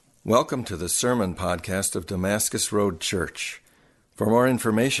Welcome to the Sermon Podcast of Damascus Road Church. For more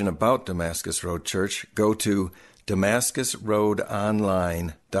information about Damascus Road Church, go to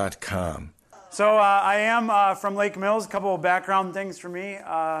damascusroadonline.com. So I am from Lake Mills. A couple of background things for me.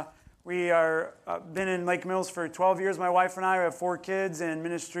 We are been in Lake Mills for 12 years. My wife and I have 4 kids, and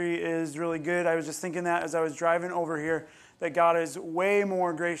ministry is really good. I was just thinking that as I was driving over here, that God is way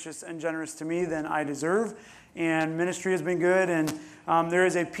more gracious and generous to me than I deserve. And ministry has been good, and there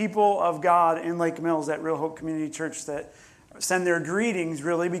is a people of God in Lake Mills at Real Hope Community Church that send their greetings,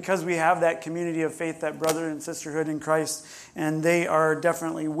 really, because we have that community of faith, that brother and sisterhood in Christ, and they are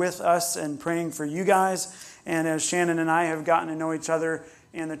definitely with us and praying for you guys. And as Shannon and I have gotten to know each other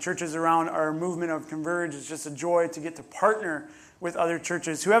and the churches around our movement of Converge, it's just a joy to get to partner with other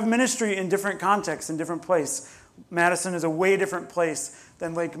churches who have ministry in different contexts, in different places. Madison is a way different place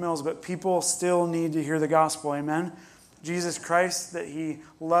than Lake Mills, but people still need to hear the gospel, amen? Jesus Christ, that He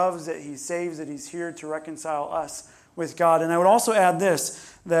loves, that He saves, that He's here to reconcile us with God. And I would also add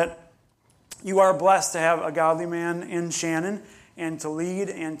this, that you are blessed to have a godly man in Shannon and to lead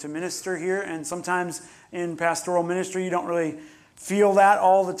and to minister here. And sometimes in pastoral ministry, you don't really feel that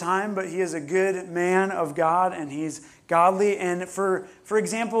all the time, but he is a good man of God and he's godly. And for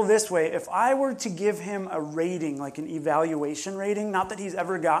example, this way, if I were to give him a rating, like an evaluation rating, not that he's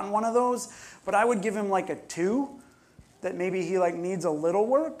ever gotten one of those, but I would give him like a 2, that maybe he needs a little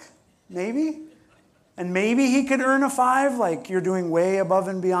work, maybe. And maybe he could earn a 5, like you're doing way above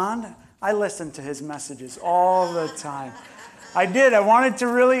and beyond. I listen to his messages all the time. I did. I wanted to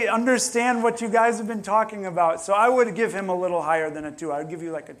really understand what you guys have been talking about. So I would give him a little higher than a 2. I would give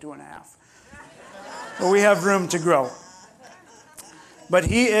you like a 2.5. But we have room to grow. But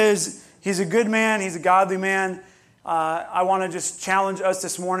he's a good man. He's a godly man. I want to just challenge us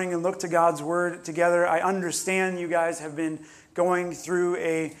this morning and look to God's Word together. I understand you guys have been going through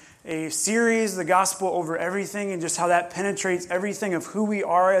a series, The Gospel Over Everything, and just how that penetrates everything of who we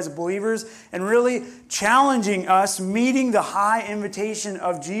are as believers, and really challenging us, meeting the high invitation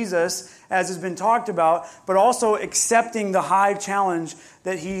of Jesus, as has been talked about, but also accepting the high challenge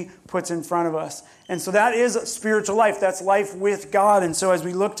that He puts in front of us. And so that is spiritual life. That's life with God. And so as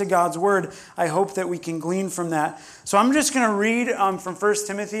we look to God's Word, I hope that we can glean from that. So I'm just going to read from 1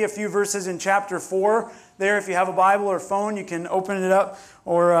 Timothy, a few verses in chapter 4. There, if you have a Bible or phone, you can open it up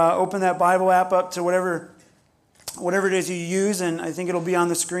or open that Bible app up to whatever it is you use, and I think it'll be on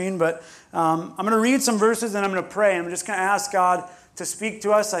the screen. But I'm going to read some verses and I'm going to pray. I'm just going to ask God to speak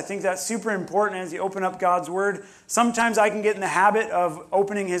to us. I think that's super important as you open up God's Word. Sometimes I can get in the habit of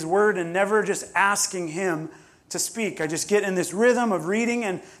opening His Word and never just asking Him to speak. I just get in this rhythm of reading,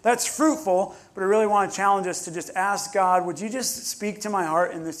 and that's fruitful, but I really want to challenge us to just ask God, would you just speak to my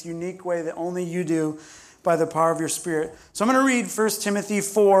heart in this unique way that only you do by the power of your Spirit. So I'm going to read 1 Timothy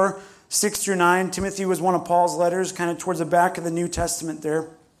 4, 6 through 9. Timothy was one of Paul's letters, kind of towards the back of the New Testament there.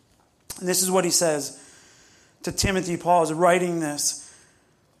 And this is what he says to Timothy. Paul is writing this.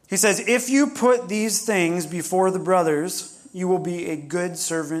 He says, "If you put these things before the brothers, you will be a good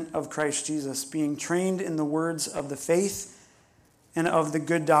servant of Christ Jesus, being trained in the words of the faith and of the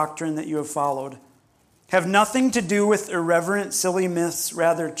good doctrine that you have followed. Have nothing to do with irreverent, silly myths.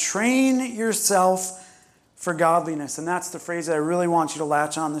 Rather, train yourself for godliness." And that's the phrase that I really want you to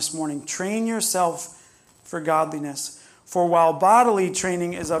latch on this morning. Train yourself for godliness. For while bodily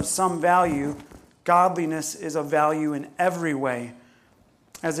training is of some value, godliness is of value in every way,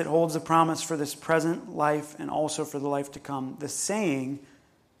 as it holds a promise for this present life and also for the life to come. The saying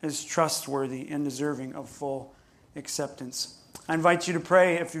is trustworthy and deserving of full acceptance. I invite you to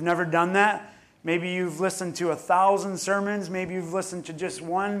pray. If you've never done that, maybe you've listened to 1,000 sermons, maybe you've listened to just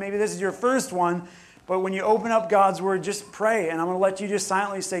one, maybe this is your first one, but when you open up God's Word, just pray. And I'm going to let you just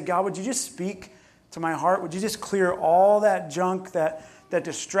silently say, God, would you just speak to my heart? Would you just clear all that junk, that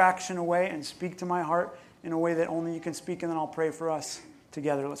distraction away and speak to my heart in a way that only you can speak? And then I'll pray for us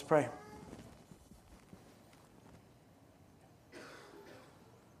together. Let's pray.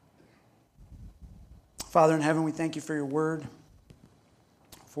 Father in heaven, we thank you for your Word,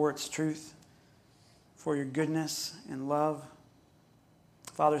 for its truth, for your goodness and love.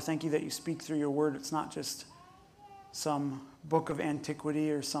 Father, thank you that you speak through your Word. It's not just some book of antiquity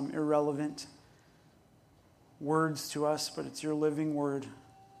or some irrelevant words to us, but it's your living Word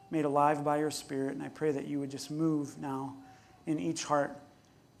made alive by your Spirit. And I pray that you would just move now in each heart.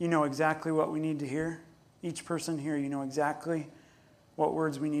 You know exactly what we need to hear. Each person here, you know exactly what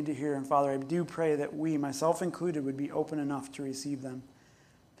words we need to hear. And Father, I do pray that we, myself included, would be open enough to receive them,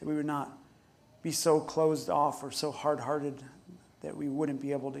 that we would not be so closed off or so hard-hearted that we wouldn't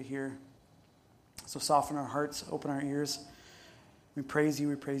be able to hear. So soften our hearts, open our ears. We praise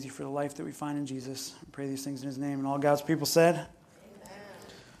you for the life that we find in Jesus. We pray these things in his name. And all God's people said? Amen.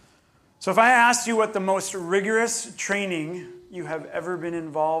 So if I asked you what the most rigorous training you have ever been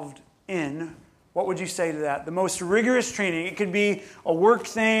involved in, what would you say to that? The most rigorous training. It could be a work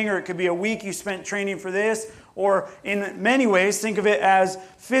thing, or it could be a week you spent training for this, or in many ways, think of it as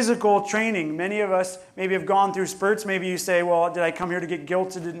physical training. Many of us maybe have gone through spurts. Maybe you say, well, did I come here to get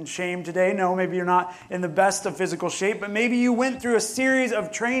guilted and shamed today? No, maybe you're not in the best of physical shape, but maybe you went through a series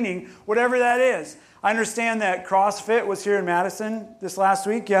of training, whatever that is. I understand that CrossFit was here in Madison this last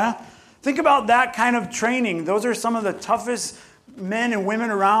week, yeah? Think about that kind of training. Those are some of the toughest men and women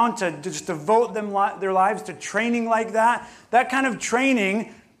around to just devote their lives to training like that. That kind of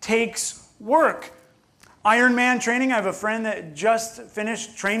training takes work. Ironman training, I have a friend that just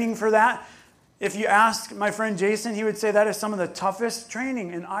finished training for that. If you ask my friend Jason, he would say that is some of the toughest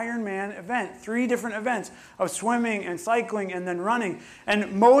training, an Ironman event. 3 different events of swimming and cycling and then running.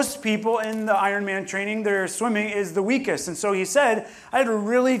 And most people in the Ironman training, their swimming is the weakest. And so he said, I had to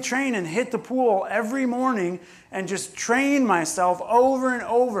really train and hit the pool every morning and just train myself over and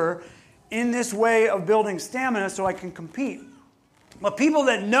over in this way of building stamina so I can compete. But people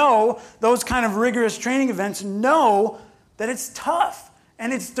that know those kind of rigorous training events know that it's tough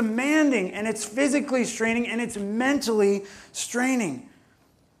and it's demanding and it's physically straining and it's mentally straining.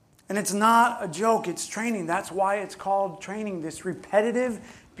 And it's not a joke, it's training. That's why it's called training, this repetitive,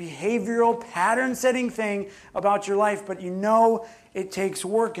 behavioral, pattern-setting thing about your life. But you know it takes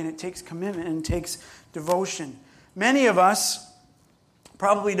work and it takes commitment and it takes devotion. Many of us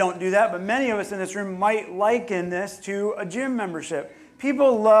probably don't do that, but many of us in this room might liken this to a gym membership.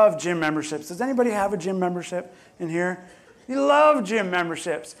 People love gym memberships. Does anybody have a gym membership in here? You love gym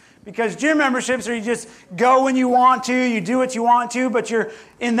memberships because gym memberships are you just go when you want to, you do what you want to, but you're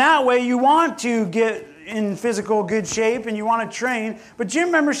in that way you want to get in physical good shape and you want to train. But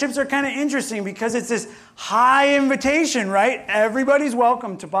gym memberships are kind of interesting because it's this high invitation, right? Everybody's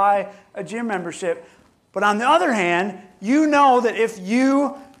welcome to buy a gym membership. But on the other hand, you know that if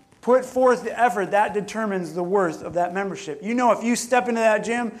you put forth the effort, that determines the worth of that membership. You know if you step into that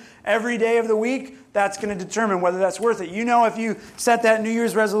gym every day of the week, that's going to determine whether that's worth it. You know if you set that New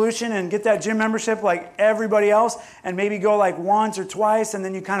Year's resolution and get that gym membership like everybody else and maybe go like once or twice and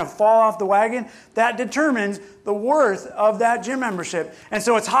then you kind of fall off the wagon, that determines the worth of that gym membership. And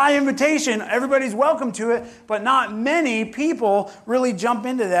so it's high invitation. Everybody's welcome to it, but not many people really jump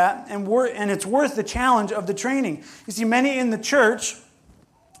into that and it's worth the challenge of the training. You see, many in the church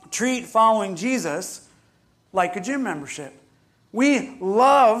treat following Jesus like a gym membership. We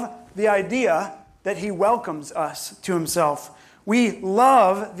love the idea that he welcomes us to himself. We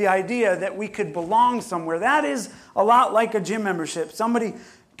love the idea that we could belong somewhere. That is a lot like a gym membership. Somebody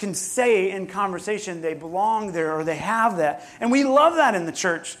can say in conversation they belong there or they have that. And we love that in the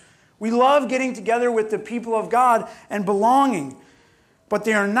church. We love getting together with the people of God and belonging. But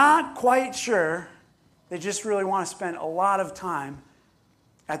they are not quite sure. They just really want to spend a lot of time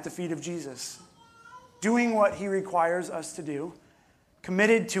at the feet of Jesus, doing what he requires us to do,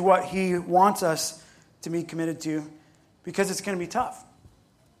 committed to what he wants us to be committed to, because it's going to be tough.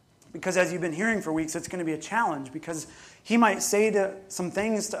 Because as you've been hearing for weeks, it's going to be a challenge, because he might say some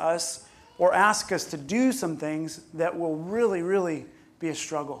things to us or ask us to do some things that will really, really be a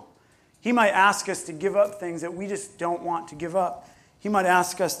struggle. He might ask us to give up things that we just don't want to give up. He might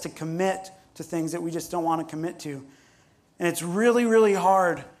ask us to commit to things that we just don't want to commit to. And it's really, really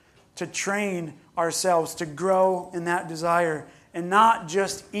hard to train ourselves to grow in that desire and not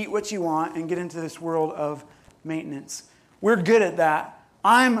just eat what you want and get into this world of maintenance. We're good at that.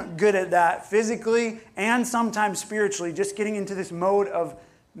 I'm good at that physically and sometimes spiritually, just getting into this mode of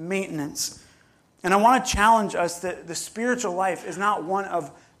maintenance. And I want to challenge us that the spiritual life is not one of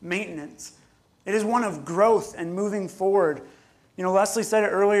maintenance. It is one of growth and moving forward. You know, Leslie said it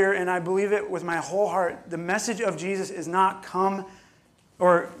earlier, and I believe it with my whole heart. The message of Jesus is not come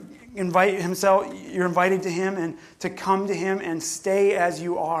or invite himself. You're invited to him and to come to him and stay as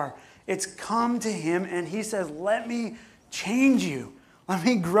you are. It's come to him, and he says, let me change you. Let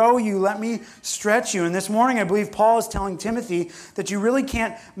me grow you. Let me stretch you. And this morning, I believe Paul is telling Timothy that you really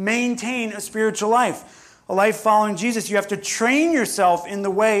can't maintain a spiritual life. A life following Jesus, you have to train yourself in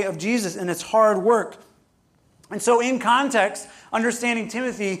the way of Jesus, and it's hard work. And so in context, understanding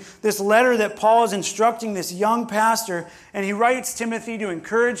Timothy, this letter that Paul is instructing this young pastor, and he writes Timothy to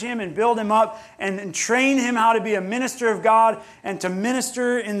encourage him and build him up and train him how to be a minister of God and to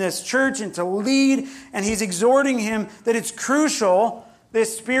minister in this church and to lead. And he's exhorting him that it's crucial,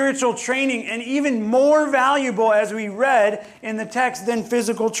 this spiritual training, and even more valuable, as we read in the text, than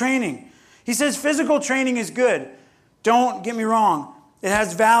physical training. He says physical training is good. Don't get me wrong. It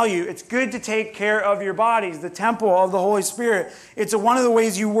has value. It's good to take care of your bodies, the temple of the Holy Spirit. It's one of the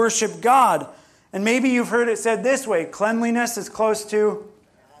ways you worship God. And maybe you've heard it said this way, cleanliness is close to...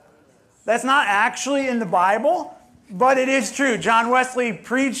 That's not actually in the Bible, but it is true. John Wesley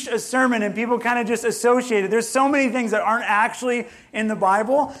preached a sermon and people kind of just associated. There's so many things that aren't actually in the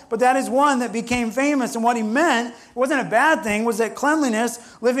Bible, but that is one that became famous. And what he meant, it wasn't a bad thing, was that cleanliness,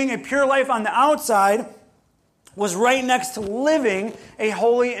 living a pure life on the outside, was right next to living a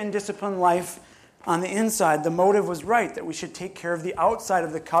holy and disciplined life on the inside. The motive was right, that we should take care of the outside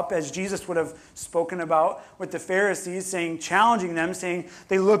of the cup, as Jesus would have spoken about with the Pharisees, challenging them, saying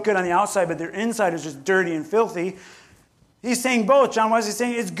they look good on the outside, but their inside is just dirty and filthy. He's saying both. John Wesley is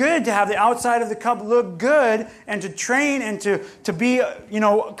saying it's good to have the outside of the cup look good and to train and to be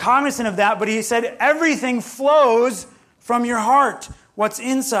cognizant of that. But he said everything flows from your heart, what's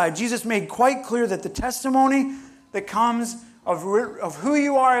inside. Jesus made quite clear that the testimony that comes of who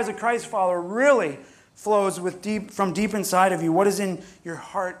you are as a Christ follower really flows from deep inside of you. What is in your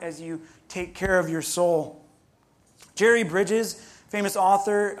heart as you take care of your soul? Jerry Bridges, famous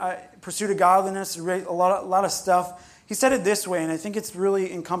author, Pursuit of Godliness, a lot of stuff. He said it this way, and I think it's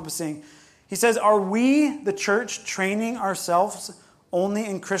really encompassing. He says, are we, the church, training ourselves only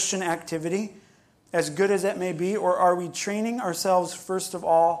in Christian activity, as good as that may be, or are we training ourselves first of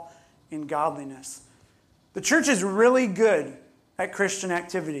all in godliness? The church is really good at Christian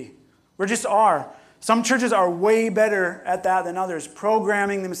activity. We just are. Some churches are way better at that than others,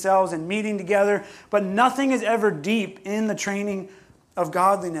 programming themselves and meeting together, but nothing is ever deep in the training of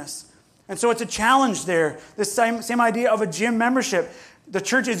godliness. And so it's a challenge there. The same idea of a gym membership. The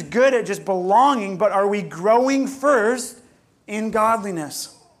church is good at just belonging, but are we growing first in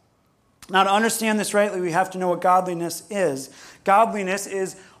godliness? Now, to understand this rightly, we have to know what godliness is. Godliness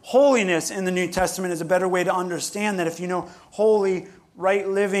is holiness in the New Testament is a better way to understand that. If you know holy, right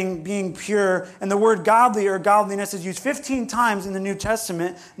living, being pure, and the word godly or godliness is used 15 times in the New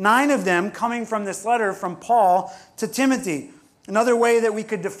Testament, 9 of them coming from this letter from Paul to Timothy. Another way that we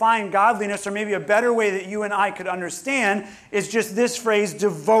could define godliness, or maybe a better way that you and I could understand, is just this phrase,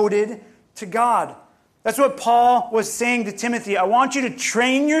 devoted to God. That's what Paul was saying to Timothy. I want you to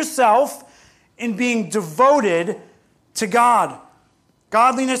train yourself in being devoted to God.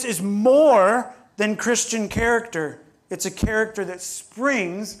 Godliness is more than Christian character. It's a character that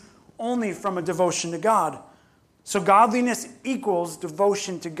springs only from a devotion to God. So godliness equals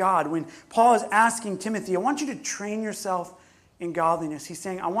devotion to God. When Paul is asking Timothy, I want you to train yourself in godliness, he's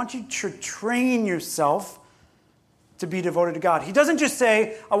saying, I want you to train yourself to be devoted to God. He doesn't just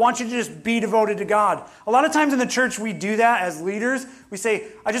say, I want you to just be devoted to God. A lot of times in the church we do that as leaders. We say,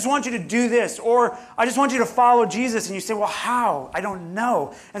 I just want you to do this, or I just want you to follow Jesus. And you say, well, how? I don't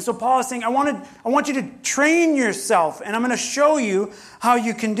know. And so Paul is saying, I want you to train yourself, and I'm going to show you how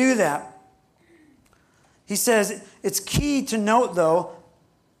you can do that. He says, it's key to note, though,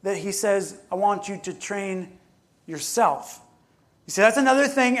 that he says, I want you to train yourself. You see, that's another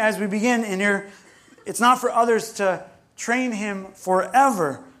thing as we begin in here. It's not for others to train him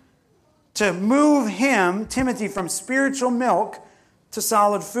forever. To move him, Timothy, from spiritual milk to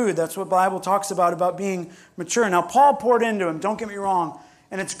solid food. That's what the Bible talks about being mature. Now, Paul poured into him, don't get me wrong.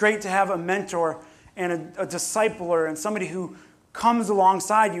 And it's great to have a mentor and a discipler and somebody who comes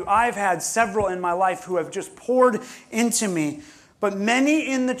alongside you. I've had several in my life who have just poured into me. But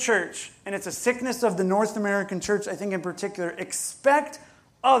many in the church, and it's a sickness of the North American church, I think in particular, expect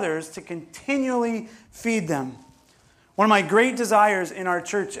others to continually feed them. One of my great desires in our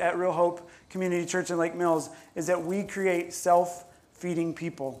church at Real Hope Community Church in Lake Mills is that we create self-feeding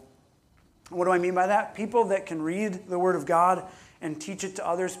people. What do I mean by that? People that can read the Word of God and teach it to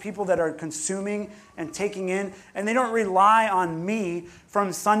others, people that are consuming and taking in, and they don't rely on me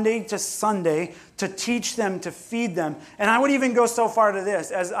from Sunday to Sunday to teach them, to feed them. And I would even go so far to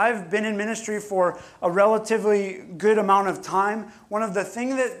this, as I've been in ministry for a relatively good amount of time, one of the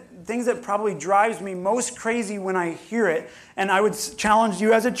things that probably drives me most crazy when I hear it, and I would challenge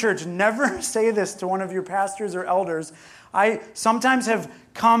you as a church, never say this to one of your pastors or elders. I sometimes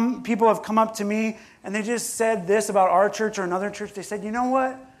people have come up to me and they just said this about our church or another church. They said, you know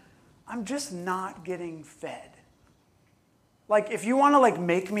what? I'm just not getting fed. Like, if you want to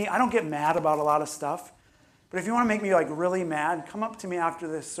make me, I don't get mad about a lot of stuff, but if you want to make me really mad, come up to me after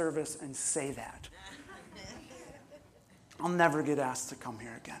this service and say that. I'll never get asked to come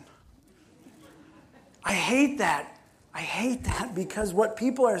here again. I hate that. I hate that because what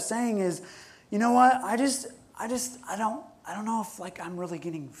people are saying is, you know what? I don't know if I'm really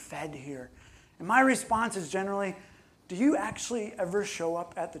getting fed here. And my response is generally, do you actually ever show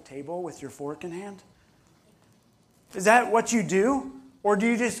up at the table with your fork in hand? Is that what you do? Or do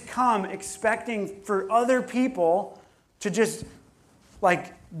you just come expecting for other people to just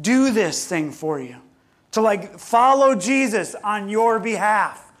do this thing for you? To follow Jesus on your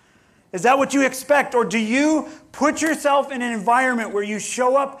behalf? Is that what you expect? Or do you put yourself in an environment where you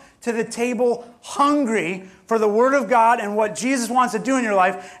show up to the table hungry for the Word of God and what Jesus wants to do in your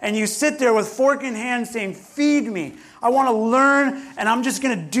life, and you sit there with fork in hand saying, feed me. I want to learn, and I'm just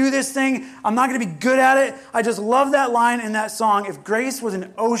going to do this thing. I'm not going to be good at it. I just love that line in that song, if grace was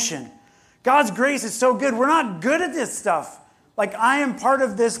an ocean. God's grace is so good. We're not good at this stuff. I am part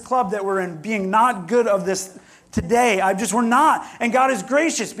of this club that we're in, being not good of this today. We're not. And God is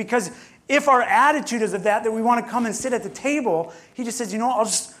gracious, because if our attitude is of that we want to come and sit at the table, He just says,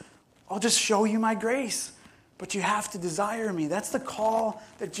 I'll just show you my grace. But you have to desire me. That's the call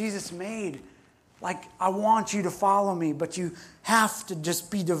that Jesus made. I want you to follow me, but you have to just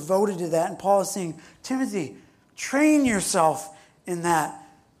be devoted to that. And Paul is saying, Timothy, train yourself in that.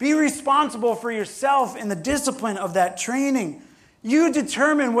 Be responsible for yourself in the discipline of that training. You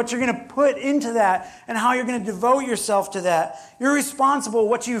determine what you're going to put into that and how you're going to devote yourself to that. You're responsible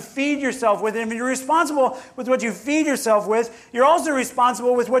what you feed yourself with. And if you're responsible with what you feed yourself with, you're also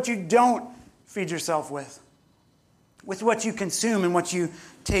responsible with what you don't feed yourself with what you consume and what you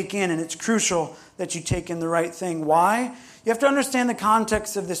take in. And it's crucial that you take in the right thing. Why? You have to understand the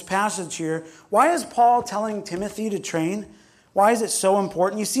context of this passage here. Why is Paul telling Timothy to train? Why is it so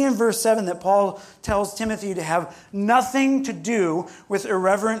important? You see in verse 7 that Paul tells Timothy to have nothing to do with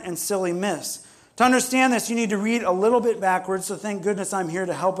irreverent and silly myths. To understand this, you need to read a little bit backwards, so thank goodness I'm here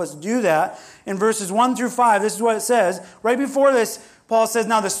to help us do that. In verses 1 through 5, this is what it says. Right before this, Paul says,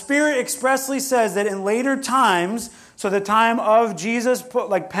 now the Spirit expressly says that in later times, so the time of Jesus,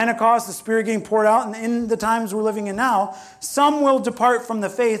 Pentecost, the Spirit getting poured out, and in the times we're living in now, some will depart from the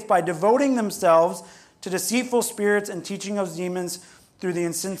faith by devoting themselves to deceitful spirits and teaching of demons through the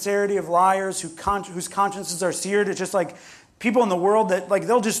insincerity of liars whose consciences are seared. It's just people in the world that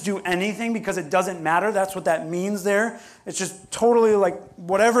they'll just do anything because it doesn't matter. That's what that means there. It's just totally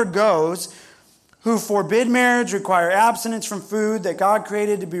whatever goes. Who forbid marriage, require abstinence from food that God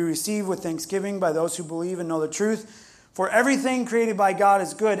created to be received with thanksgiving by those who believe and know the truth. For everything created by God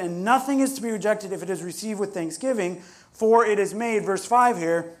is good, and nothing is to be rejected if it is received with thanksgiving, for it is made, verse 5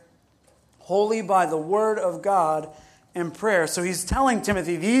 here, holy by the word of God and prayer. So he's telling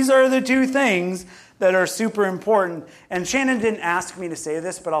Timothy, these are the two things that are super important. And Shannon didn't ask me to say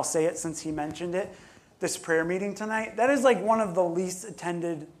this, but I'll say it since he mentioned it. This prayer meeting tonight, that is one of the least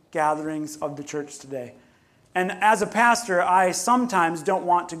attended gatherings of the church today. And as a pastor, I sometimes don't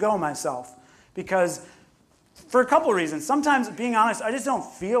want to go myself, because for a couple of reasons. Sometimes, being honest, I just don't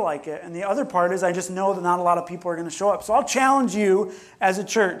feel like it. And the other part is I just know that not a lot of people are going to show up. So I'll challenge you as a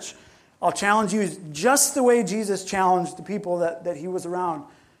church. I'll challenge you just the way Jesus challenged the people that he was around.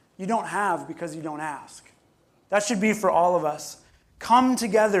 You don't have because you don't ask. That should be for all of us. Come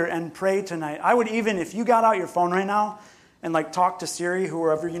together and pray tonight. I would even, if you got out your phone right now and talk to Siri,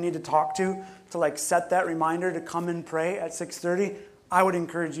 whoever you need to talk to set that reminder to come and pray at 6:30, I would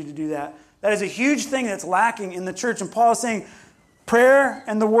encourage you to do that. That is a huge thing that's lacking in the church. And Paul is saying, prayer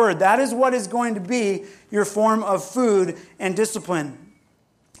and the word, that is what is going to be your form of food and discipline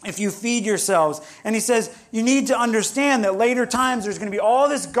if you feed yourselves. And he says, you need to understand that later times there's going to be all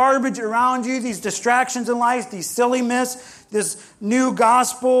this garbage around you, these distractions in life, these silly myths, this new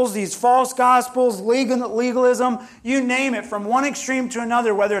gospels, these false gospels, legalism, you name it, from one extreme to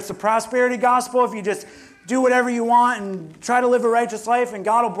another, whether it's the prosperity gospel, if you just do whatever you want and try to live a righteous life and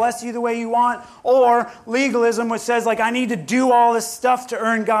God will bless you the way you want, or legalism, which says I need to do all this stuff to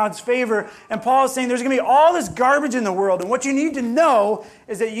earn God's favor. And Paul is saying there's going to be all this garbage in the world, and what you need to know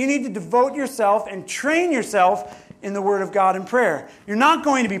is that you need to devote yourself and train yourself in the Word of God and prayer. You're not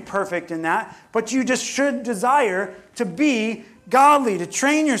going to be perfect in that, but you just should desire to be godly, to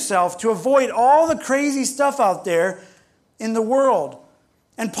train yourself, to avoid all the crazy stuff out there in the world.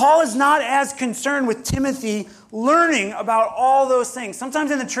 And Paul is not as concerned with Timothy learning about all those things. Sometimes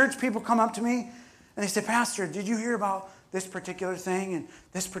in the church, people come up to me and they say, Pastor, did you hear about this particular thing and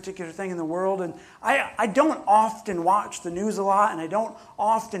this particular thing in the world? And I don't often watch the news a lot, and I don't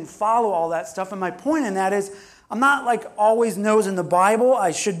often follow all that stuff. And my point in that is, I'm not always knows in the Bible.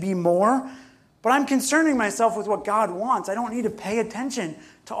 I should be more. But I'm concerning myself with what God wants. I don't need to pay attention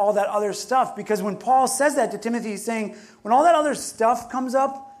to all that other stuff, because when Paul says that to Timothy, he's saying, when all that other stuff comes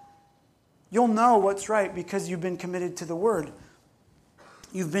up, you'll know what's right because you've been committed to the Word.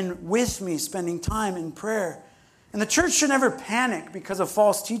 You've been with me, spending time in prayer. And the church should never panic because of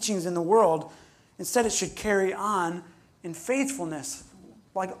false teachings in the world. Instead, it should carry on in faithfulness.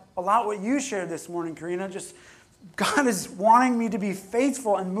 A lot what you shared this morning, Karina, just God is wanting me to be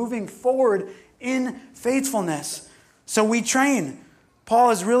faithful and moving forward in faithfulness. So we train.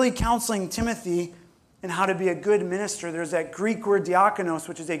 Paul is really counseling Timothy in how to be a good minister. There's that Greek word diakonos,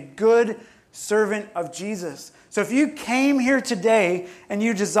 which is a good servant of Jesus. So if you came here today and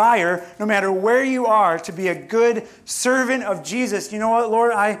you desire, no matter where you are, to be a good servant of Jesus, you know what,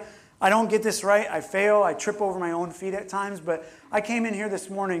 Lord, I don't get this right. I fail. I trip over my own feet at times. But I came in here this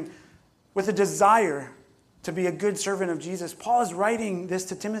morning with a desire to be a good servant of Jesus. Paul is writing this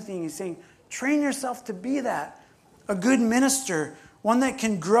to Timothy, and he's saying, train yourself to be that, a good minister, one that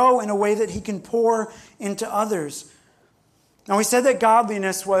can grow in a way that he can pour into others. Now, we said that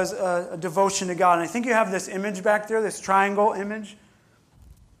godliness was a devotion to God. And I think you have this image back there, this triangle image.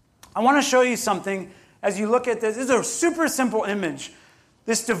 I want to show you something as you look at this. This is a super simple image.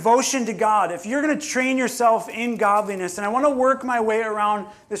 This devotion to God. If you're going to train yourself in godliness, and I want to work my way around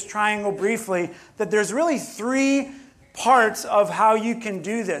this triangle briefly, that there's really 3 parts of how you can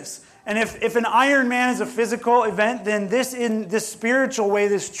do this. And if an Ironman is a physical event, then this, in this spiritual way,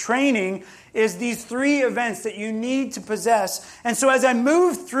 this training, is these 3 events that you need to possess. And so as I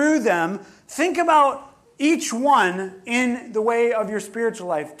move through them, think about each one in the way of your spiritual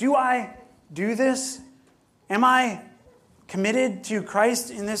life. Do I do this? Am I committed to Christ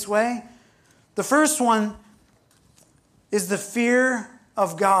in this way? The first one is the fear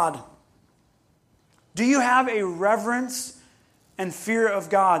of God. Do you have a reverence and fear of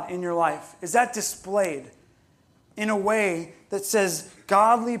God in your life? Is that displayed in a way that says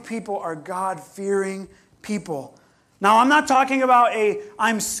godly people are God-fearing people? Now, I'm not talking about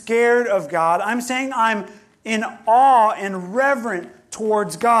I'm scared of God. I'm saying I'm in awe and reverent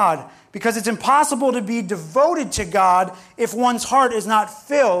towards God, because it's impossible to be devoted to God if one's heart is not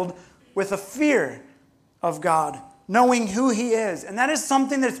filled with a fear of God, knowing who He is. And that is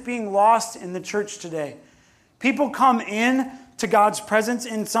something that's being lost in the church today. People come in to God's presence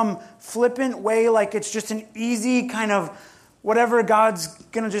in some flippant way, like it's just an easy kind of whatever God's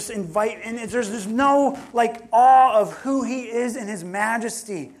going to just invite. And there's no awe of who He is and His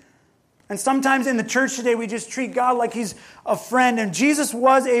majesty. And sometimes in the church today, we just treat God like He's a friend. And Jesus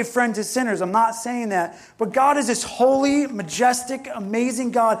was a friend to sinners. I'm not saying that. But God is this holy, majestic,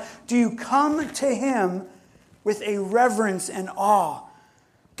 amazing God. Do you come to Him with a reverence and awe?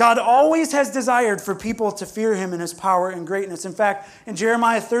 God always has desired for people to fear Him in His power and greatness. In fact, in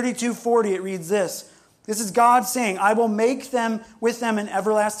Jeremiah 32:40, it reads this. This is God saying, I will make them with them an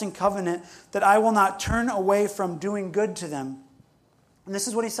everlasting covenant, that I will not turn away from doing good to them. And this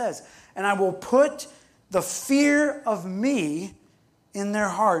is what He says. And I will put the fear of me in their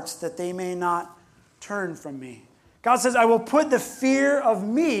hearts, that they may not turn from me. God says, I will put the fear of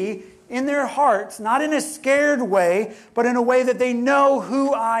me in their hearts, not in a scared way, but in a way that they know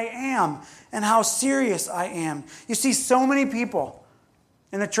who I am and how serious I am. You see, so many people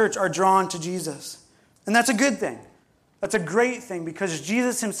in the church are drawn to Jesus. And that's a good thing. That's a great thing, because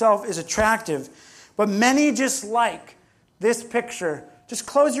Jesus Himself is attractive. But many just like this picture. Just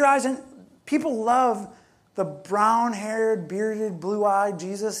close your eyes, and people love the brown-haired, bearded, blue-eyed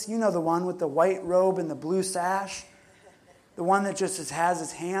Jesus. You know, the one with the white robe and the blue sash. The one that just has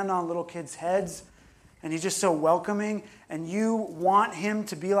His hand on little kids' heads. And He's just so welcoming. And you want Him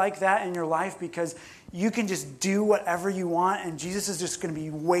to be like that in your life, because you can just do whatever you want. And Jesus is just going to be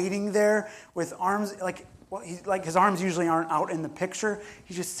waiting there with arms. His arms usually aren't out in the picture.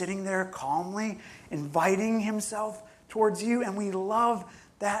 He's just sitting there calmly, inviting Himself towards you. And we love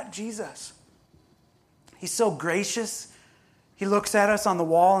that Jesus. He's so gracious. He looks at us on the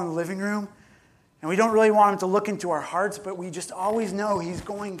wall in the living room. And we don't really want Him to look into our hearts, but we just always know He's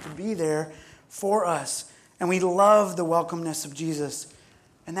going to be there for us. And we love the welcomeness of Jesus.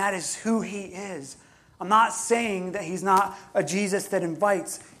 And that is who He is. I'm not saying that He's not a Jesus that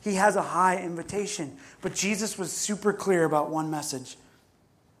invites. He has a high invitation. But Jesus was super clear about one message.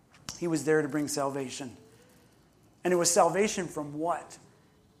 He was there to bring salvation. And it was salvation from what?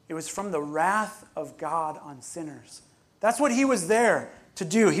 It was from the wrath of God on sinners. That's what He was there to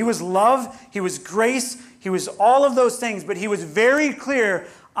do. He was love, He was grace, He was all of those things, but He was very clear,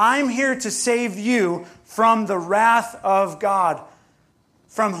 I'm here to save you from the wrath of God,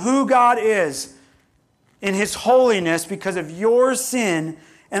 from who God is in His holiness because of your sin,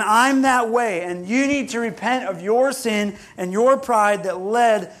 and I'm that way, and you need to repent of your sin and your pride that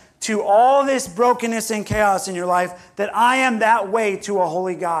led to all this brokenness and chaos in your life, that I am that way to a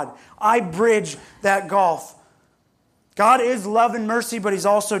holy God. I bridge that gulf. God is love and mercy, but He's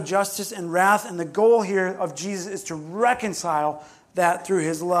also justice and wrath. And the goal here of Jesus is to reconcile that through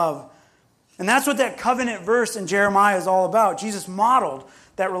His love. And that's what that covenant verse in Jeremiah is all about. Jesus modeled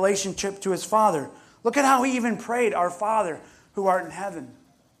that relationship to His Father. Look at how he even prayed, "Our Father who art in heaven,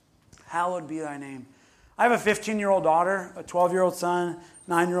 hallowed be thy name." I have a 15-year-old daughter, a 12-year-old son,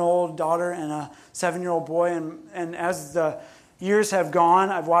 9-year-old daughter, and a 7-year-old boy. And as the years have gone,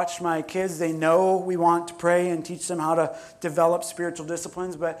 I've watched my kids. They know we want to pray and teach them how to develop spiritual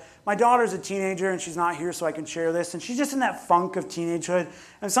disciplines. But my daughter's a teenager, and she's not here so I can share this. And she's just in that funk of teenagehood.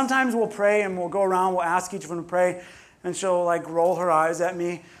 And sometimes we'll pray, and we'll go around, we'll ask each of them to pray. And she'll roll her eyes at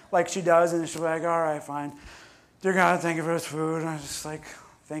me like she does. And she'll be like, "All right, fine. Dear God, thank you for this food." And I'm just like,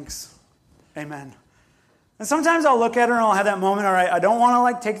 "Thanks. Amen." And sometimes I'll look at her and I'll have that moment, all right, I don't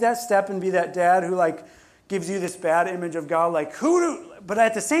want to take that step and be that dad who gives you this bad image of God, but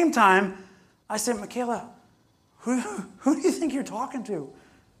at the same time, I say, "Michaela, who do you think you're talking to?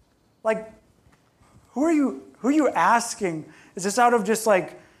 Who are you asking? Is this out of just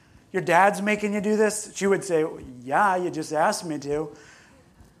your dad's making you do this?" She would say, "Yeah, you just asked me to."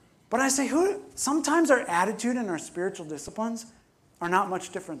 But I say, sometimes our attitude and our spiritual disciplines are not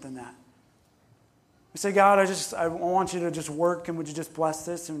much different than that. We say, "God, I want you to just work, and would you just bless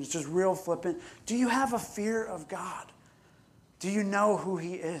this?" And it's just real flippant. Do you have a fear of God? Do you know who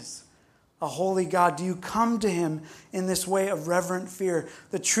he is? A holy God. Do you come to him in this way of reverent fear?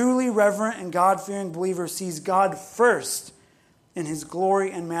 The truly reverent and God-fearing believer sees God first in his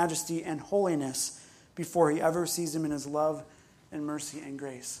glory and majesty and holiness before he ever sees him in his love and mercy and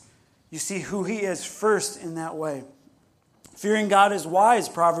grace. You see who he is first in that way. Fearing God is wise,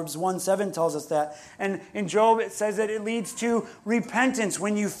 Proverbs 1:7 tells us that. And in Job, it says that it leads to repentance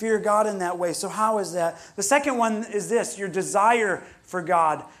when you fear God in that way. So how is that? The second one is this, your desire for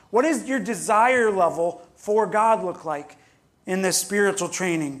God. What does your desire level for God look like in this spiritual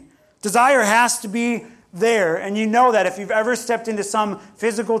training? Desire has to be there. And you know that if you've ever stepped into some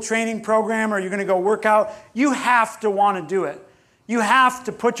physical training program or you're going to go work out, you have to want to do it. You have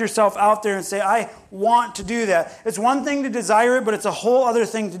to put yourself out there and say, "I want to do that." It's one thing to desire it, but it's a whole other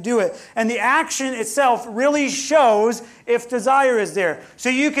thing to do it. And the action itself really shows if desire is there. So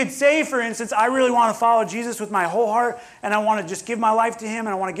you could say, for instance, "I really want to follow Jesus with my whole heart, and I want to just give my life to him,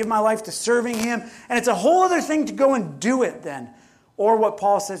 and I want to give my life to serving him." And it's a whole other thing to go and do it then. Or what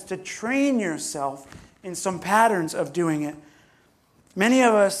Paul says, to train yourself in some patterns of doing it. Many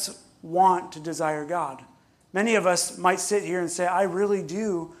of us want to desire God. Many of us might sit here and say, "I really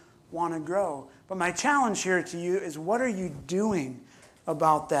do want to grow." But my challenge here to you is, what are you doing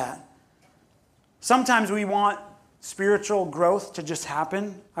about that? Sometimes we want spiritual growth to just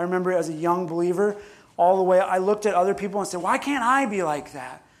happen. I remember as a young believer, all the way, I looked at other people and said, "Why can't I be like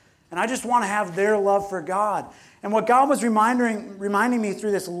that?" And I just want to have their love for God. And what God was reminding me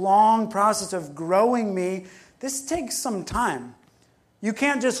through this long process of growing me, this takes some time. You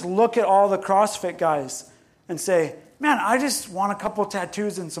can't just look at all the CrossFit guys and say, "Man, I just want a couple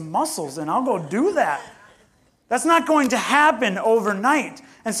tattoos and some muscles, and I'll go do that." That's not going to happen overnight.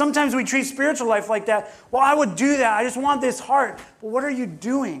 And sometimes we treat spiritual life like that. "Well, I would do that. I just want this heart." But what are you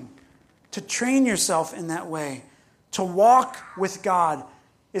doing to train yourself in that way? To walk with God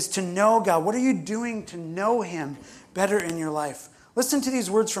is to know God. What are you doing to know him better in your life? Listen to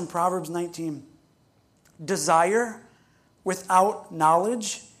these words from Proverbs 19. "Desire without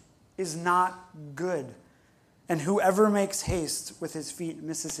knowledge is not good, and whoever makes haste with his feet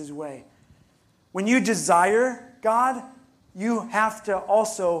misses his way." When you desire God, you have to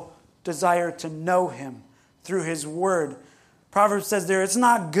also desire to know him through his word. Proverbs says there, it's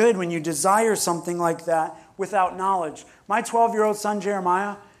not good when you desire something like that without knowledge. My 12-year-old son,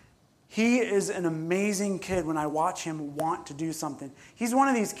 Jeremiah, he is an amazing kid when I watch him want to do something. He's one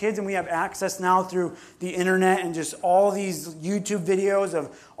of these kids, and we have access now through the internet and just all these YouTube videos of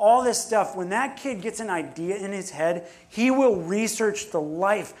all this stuff. When that kid gets an idea in his head, he will research the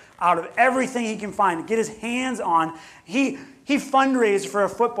life out of everything he can find, get his hands on. He fundraised for a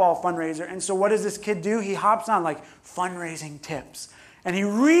football fundraiser, and so what does this kid do? He hops on fundraising tips. And he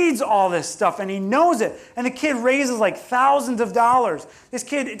reads all this stuff, and he knows it. And the kid raises thousands of dollars. This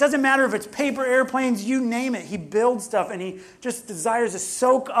kid, it doesn't matter if it's paper airplanes, you name it. He builds stuff, and he just desires to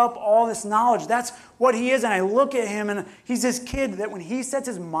soak up all this knowledge. That's what he is. And I look at him, and he's this kid that when he sets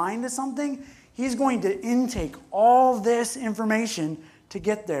his mind to something, he's going to intake all this information to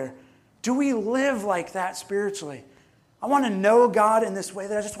get there. Do we live like that spiritually? I want to know God in this way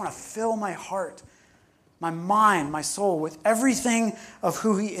that I just want to fill my heart, my mind, my soul, with everything of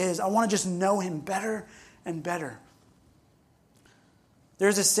who he is. I want to just know him better and better.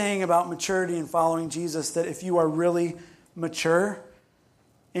 There's a saying about maturity and following Jesus that if you are really mature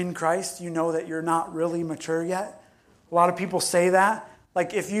in Christ, you know that you're not really mature yet. A lot of people say that.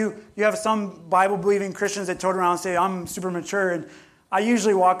 If you have some Bible-believing Christians that tote around and say, "I'm super mature," and I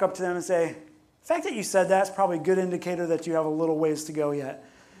usually walk up to them and say, The fact that you said that is probably a good indicator that you have a little ways to go yet.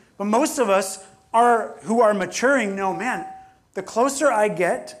 But most of us who are maturing know, man, the closer I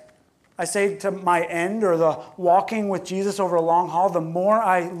get, I say to my end or the walking with Jesus over a long haul, the more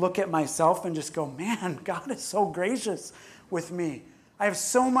I look at myself and just go, man, God is so gracious with me. I have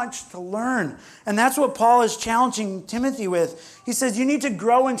so much to learn. And that's what Paul is challenging Timothy with. He says you need to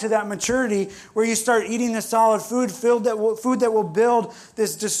grow into that maturity where you start eating the solid food that will build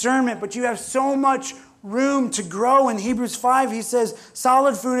this discernment. But you have so much room to grow. In Hebrews 5, he says,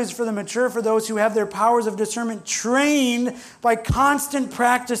 solid food is for the mature, for those who have their powers of discernment trained by constant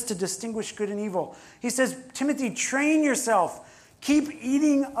practice to distinguish good and evil. He says, Timothy, train yourself. Keep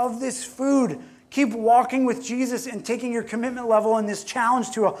eating of this food. Keep walking with Jesus and taking your commitment level in this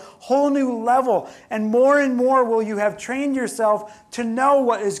challenge to a whole new level. And more will you have trained yourself to know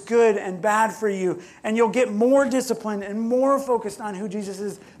what is good and bad for you. And you'll get more disciplined and more focused on who Jesus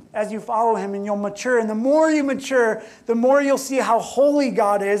is as you follow him, and you'll mature. And the more you mature, the more you'll see how holy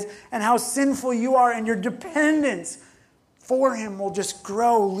God is and how sinful you are, and your dependence for him will just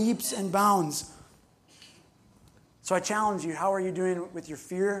grow leaps and bounds. So I challenge you, how are you doing with your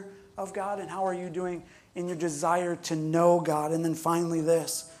fear of God, and how are you doing in your desire to know God? And then finally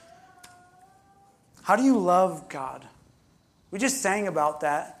this, how do you love God? We just sang about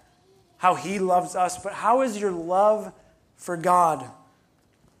that, how he loves us, but how is your love for God?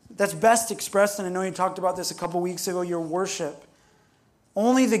 That's best expressed, and I know you talked about this a couple weeks ago, your worship.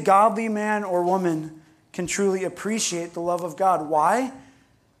 Only the godly man or woman can truly appreciate the love of God. Why?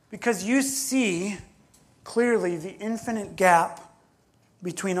 Because you see clearly the infinite gap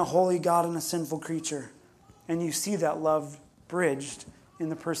between a holy God and a sinful creature. And you see that love bridged in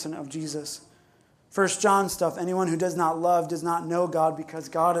the person of Jesus. 1 John stuff, anyone who does not love does not know God, because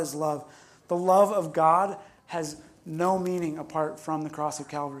God is love. The love of God has no meaning apart from the cross of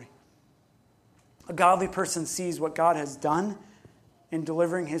Calvary. A godly person sees what God has done in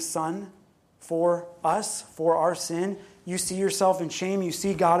delivering his Son for us, for our sin. You see yourself in shame, you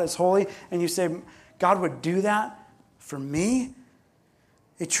see God as holy, and you say, God would do that for me?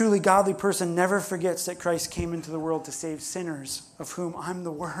 A truly godly person never forgets that Christ came into the world to save sinners, of whom I'm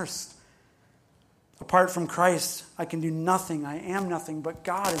the worst. Apart from Christ, I can do nothing. I am nothing. But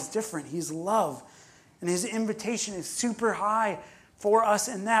God is different. He's love. And his invitation is super high for us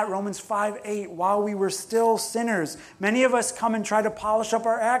in that. Romans 5:8, while we were still sinners. Many of us come and try to polish up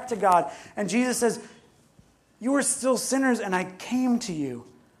our act to God. And Jesus says, you were still sinners and I came to you.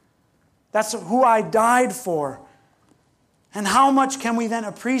 That's who I died for. And how much can we then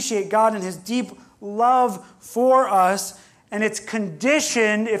appreciate God and his deep love for us? And it's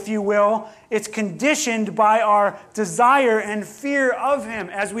conditioned, if you will, it's conditioned by our desire and fear of him.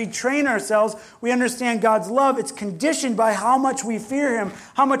 As we train ourselves, we understand God's love. It's conditioned by how much we fear him,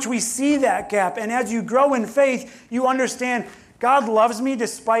 how much we see that gap. And as you grow in faith, you understand God loves me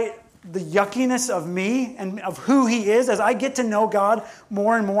despite the yuckiness of me and of who he is. As I get to know God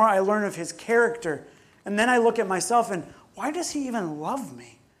more and more, I learn of his character. And then I look at myself and, why does he even love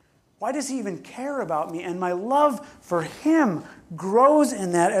me? Why does he even care about me? And my love for him grows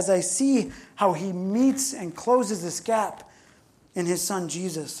in that as I see how he meets and closes this gap in his Son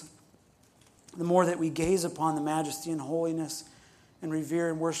Jesus. The more that we gaze upon the majesty and holiness and revere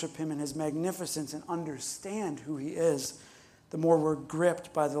and worship him in his magnificence and understand who he is, the more we're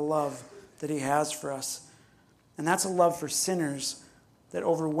gripped by the love that he has for us. And that's a love for sinners that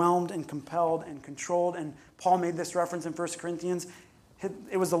overwhelmed and compelled and controlled. And Paul made this reference in 1 Corinthians.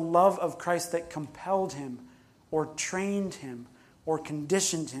 It was the love of Christ that compelled him or trained him or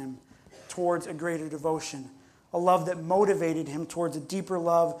conditioned him towards a greater devotion. A love that motivated him towards a deeper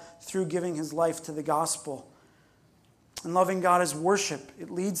love through giving his life to the gospel. And loving God is worship. It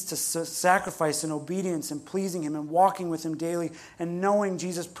leads to sacrifice and obedience and pleasing him and walking with him daily and knowing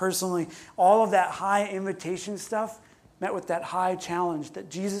Jesus personally. All of that high invitation stuff met with that high challenge that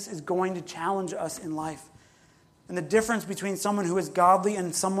Jesus is going to challenge us in life. And the difference between someone who is godly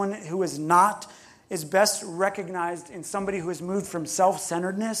and someone who is not is best recognized in somebody who has moved from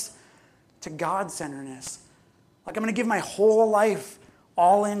self-centeredness to God-centeredness. Like, I'm going to give my whole life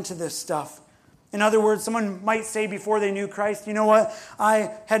all into this stuff. In other words, someone might say before they knew Christ, you know what,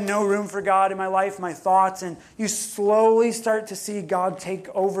 I had no room for God in my life, my thoughts, and you slowly start to see God take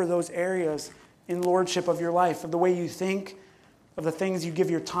over those areas in lordship of your life, of the way you think, of the things you give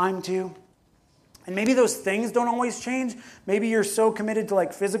your time to. And maybe those things don't always change. Maybe you're so committed to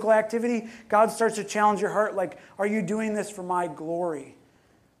like physical activity, God starts to challenge your heart, like, are you doing this for my glory?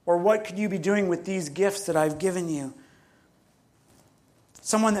 Or what could you be doing with these gifts that I've given you?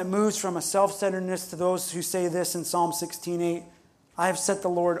 Someone that moves from a self-centeredness to those who say this in Psalm 16:8, I have set the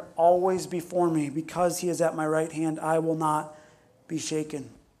Lord always before me. Because he is at my right hand, I will not be shaken.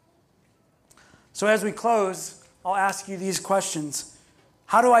 So as we close, I'll ask you these questions.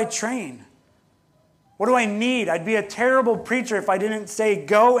 How do I train? What do I need? I'd be a terrible preacher if I didn't say,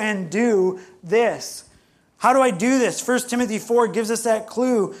 go and do this. How do I do this? 1 Timothy 4 gives us that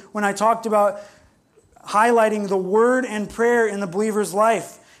clue when I talked about highlighting the word and prayer in the believer's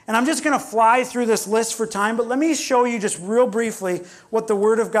life. And I'm just going to fly through this list for time, but let me show you just real briefly what the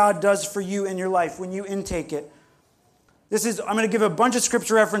Word of God does for you in your life when you intake it. I'm going to give a bunch of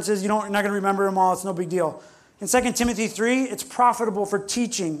scripture references. You're not going to remember them all. It's no big deal. In 2 Timothy 3, it's profitable for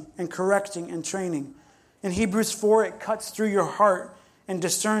teaching and correcting and training. In Hebrews 4, it cuts through your heart and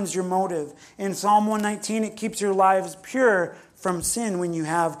discerns your motive. In Psalm 119, it keeps your lives pure from sin when you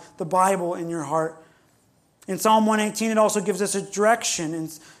have the Bible in your heart. In Psalm 118, it also gives us a direction. In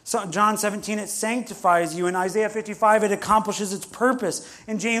John 17, it sanctifies you. In Isaiah 55, it accomplishes its purpose.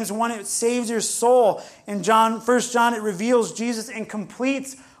 In James 1, it saves your soul. In 1 John, it reveals Jesus and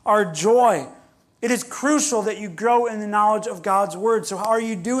completes our joy. It is crucial that you grow in the knowledge of God's Word. So how are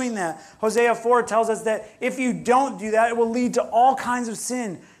you doing that? Hosea 4 tells us that if you don't do that, it will lead to all kinds of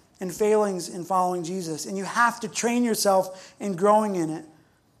sin and failings in following Jesus. And you have to train yourself in growing in it.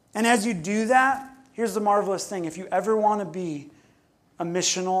 And as you do that, here's the marvelous thing. If you ever want to be a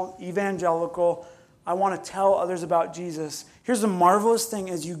missional, evangelical, I want to tell others about Jesus, here's the marvelous thing.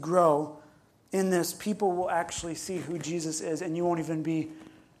 As you grow in this, people will actually see who Jesus is, and you won't even be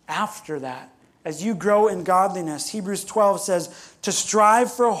after that. As you grow in godliness, Hebrews 12 says to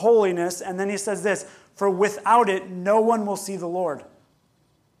strive for holiness, and then he says this, for without it, no one will see the Lord.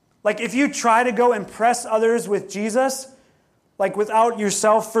 Like if you try to go impress others with Jesus, like without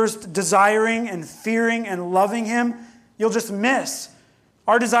yourself first desiring and fearing and loving him, you'll just miss.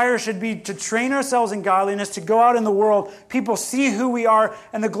 Our desire should be to train ourselves in godliness, to go out in the world. People see who we are,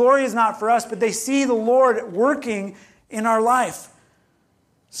 and the glory is not for us, but they see the Lord working in our life.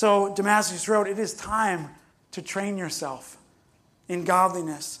 So, Damascus Road, it is time to train yourself in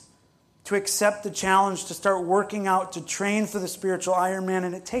godliness, to accept the challenge, to start working out, to train for the spiritual Ironman,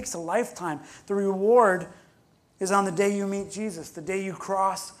 and it takes a lifetime. The reward is on the day you meet Jesus, the day you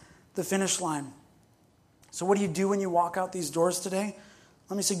cross the finish line. So what do you do when you walk out these doors today?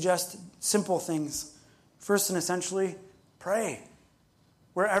 Let me suggest simple things. First and essentially, pray.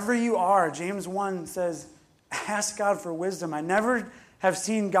 Wherever you are, James 1 says, ask God for wisdom. I never have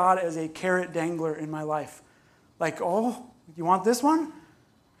seen God as a carrot dangler in my life. Like, oh, you want this one?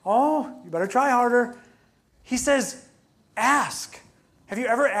 Oh, you better try harder. He says, ask. Have you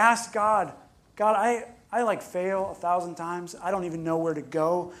ever asked God, I fail 1,000 times. I don't even know where to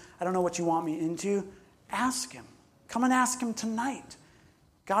go. I don't know what you want me into. Ask him. Come and ask him tonight.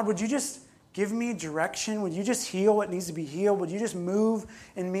 God, would you just give me direction? Would you just heal what needs to be healed? Would you just move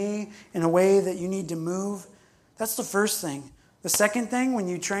in me in a way that you need to move? That's the first thing. The second thing when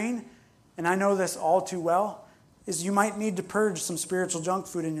you train, and I know this all too well, is you might need to purge some spiritual junk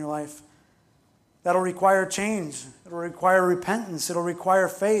food in your life. That'll require change. It'll require repentance. It'll require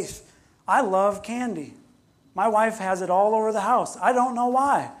faith. I love candy. My wife has it all over the house. I don't know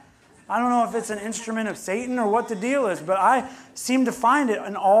why. I don't know if it's an instrument of Satan or what the deal is, but I seem to find it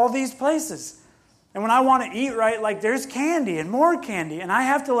in all these places. And when I want to eat right, there's candy and more candy, and I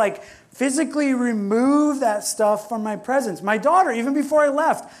have to physically remove that stuff from my presence. My daughter, even before I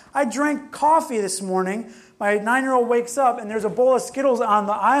left, I drank coffee this morning. My 9-year-old wakes up, and there's a bowl of Skittles on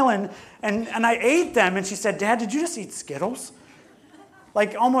the island, and I ate them, and she said, Dad, did you just eat Skittles?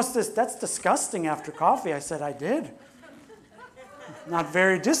 That's disgusting after coffee. I said, I did. Not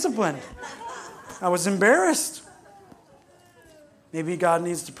very disciplined. I was embarrassed. Maybe God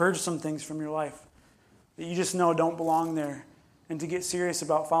needs to purge some things from your life that you just know don't belong there. And to get serious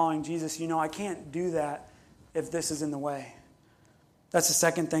about following Jesus, I can't do that if this is in the way. That's the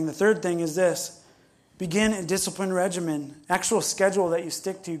second thing. The third thing is this. Begin a disciplined regimen, actual schedule that you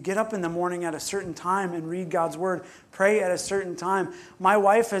stick to. Get up in the morning at a certain time and read God's Word. Pray at a certain time. My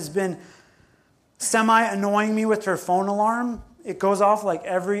wife has been semi-annoying me with her phone alarm. It goes off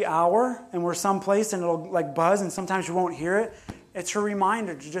every hour, and we're someplace and it'll buzz, and sometimes you won't hear it. It's her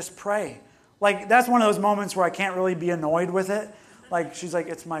reminder to just pray. That's one of those moments where I can't really be annoyed with it. She's like,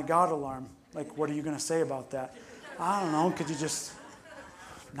 it's my God alarm. What are you going to say about that? I don't know. Could you just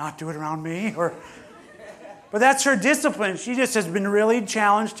not do it around me? But that's her discipline. She just has been really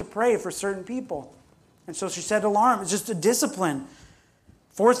challenged to pray for certain people. And so she set alarm. It's just a discipline.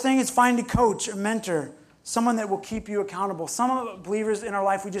 Fourth thing is find a coach, a mentor, someone that will keep you accountable. Some believers in our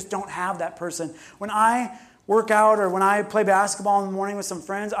life, we just don't have that person. When I work out or when I play basketball in the morning with some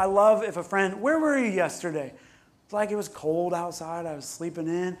friends, I love if a friend, where were you yesterday? It's like it was cold outside. I was sleeping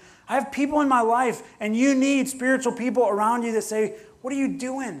in. I have people in my life, and you need spiritual people around you that say, what are you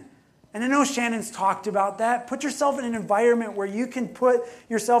doing? And I know Shannon's talked about that. Put yourself in an environment where you can put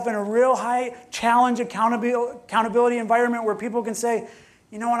yourself in a real high challenge, accountability environment where people can say,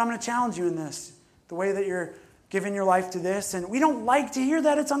 you know what, I'm going to challenge you in this. The way that you're giving your life to this. And we don't like to hear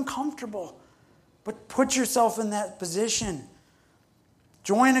that. It's uncomfortable. But put yourself in that position.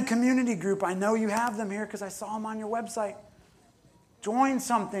 Join a community group. I know you have them here because I saw them on your website. Join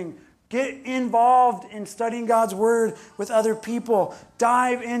something. Get involved in studying God's Word with other people.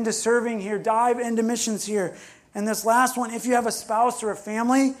 Dive into serving here. Dive into missions here. And this last one, if you have a spouse or a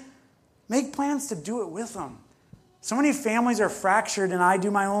family, make plans to do it with them. So many families are fractured, and I do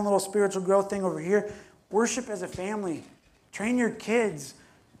my own little spiritual growth thing over here. Worship as a family. Train your kids.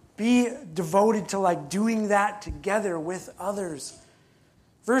 Be devoted to doing that together with others.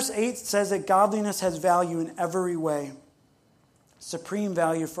 Verse 8 says that godliness has value in every way. Supreme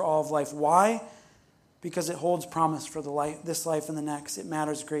value for all of life. Why? Because it holds promise for this life and the next. It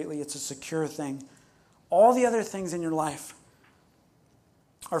matters greatly. It's a secure thing. All the other things in your life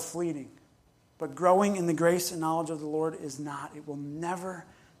are fleeting. But growing in the grace and knowledge of the Lord is not. It will never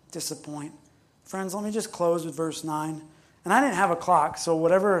disappoint. Friends, let me just close with verse 9. And I didn't have a clock, so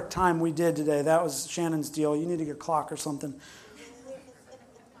whatever time we did today, that was Shannon's deal. You need to get a clock or something.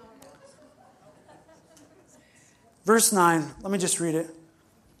 Verse 9, let me just read it.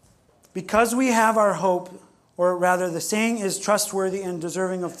 Because we have our hope, or rather the saying is trustworthy and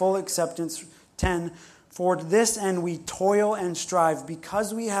deserving of full acceptance. 10, for to this end we toil and strive,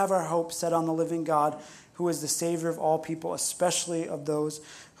 because we have our hope set on the living God, who is the Savior of all people, especially of those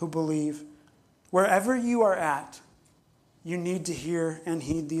who believe. Wherever you are at, you need to hear and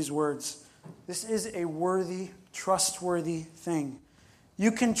heed these words. This is a worthy, trustworthy thing.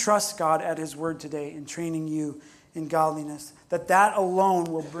 You can trust God at His word today in training you in godliness. That alone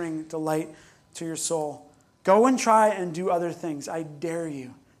will bring delight to your soul. Go and try and do other things. I dare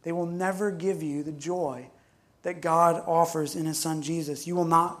you. They will never give you the joy that God offers in His Son Jesus. You will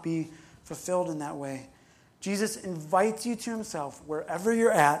not be fulfilled in that way. Jesus invites you to Himself wherever you're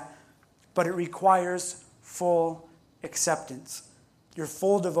at, but it requires full acceptance, your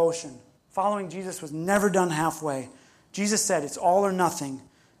full devotion. Following Jesus was never done halfway. Jesus said it's all or nothing.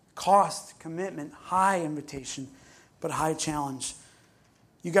 Cost, commitment, high invitation, but high challenge.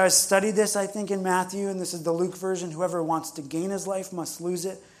 You guys studied this, I think, in Matthew, and this is the Luke version. Whoever wants to gain his life must lose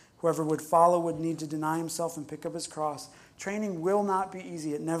it. Whoever would follow would need to deny himself and pick up his cross. Training will not be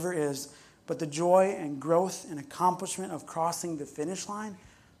easy. It never is. But the joy and growth and accomplishment of crossing the finish line,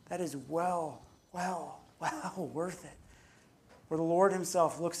 that is well worth it. Where the Lord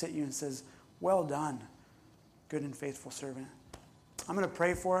Himself looks at you and says, well done, good and faithful servant. I'm going to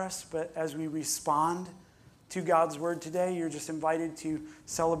pray for us, but as we respond to God's word today, you're just invited to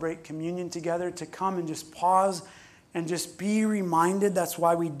celebrate communion together, to come and just pause and just be reminded. That's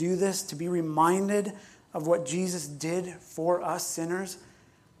why we do this, to be reminded of what Jesus did for us sinners.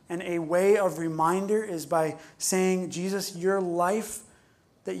 And a way of reminder is by saying, Jesus, your life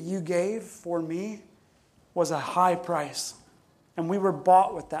that you gave for me was a high price. And we were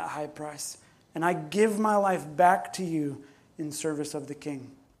bought with that high price. And I give my life back to you in service of the King.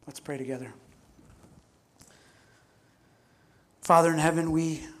 Let's pray together. Father in heaven,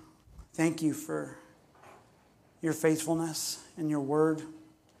 we thank you for your faithfulness and your word.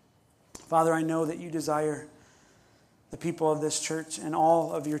 Father, I know that you desire the people of this church and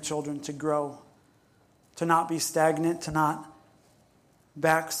all of your children to grow, to not be stagnant, to not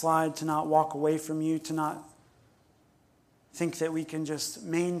backslide, to not walk away from you, to not think that we can just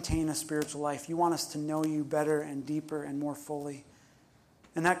maintain a spiritual life. You want us to know you better and deeper and more fully.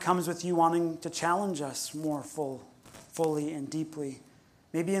 And that comes with you wanting to challenge us more fully and deeply,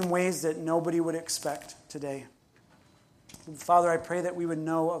 maybe in ways that nobody would expect today. Father, I pray that we would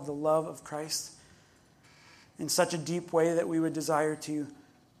know of the love of Christ in such a deep way that we would desire to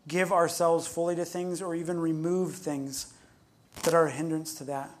give ourselves fully to things or even remove things that are a hindrance to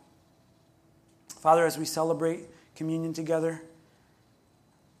that. Father, as we celebrate communion together,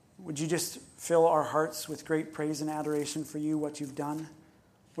 would you just fill our hearts with great praise and adoration for you, what you've done?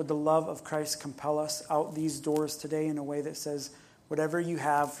 Would the love of Christ compel us out these doors today in a way that says, whatever you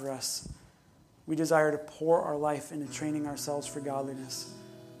have for us, we desire to pour our life into training ourselves for godliness.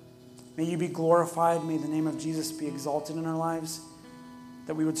 May you be glorified. May the name of Jesus be exalted in our lives.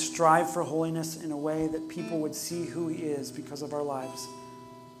 That we would strive for holiness in a way that people would see who He is because of our lives.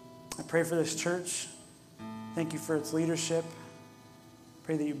 I pray for this church. Thank you for its leadership.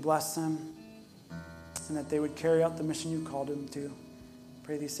 Pray that you bless them and that they would carry out the mission you called them to.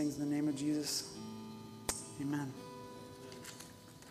 Pray these things in the name of Jesus. Amen.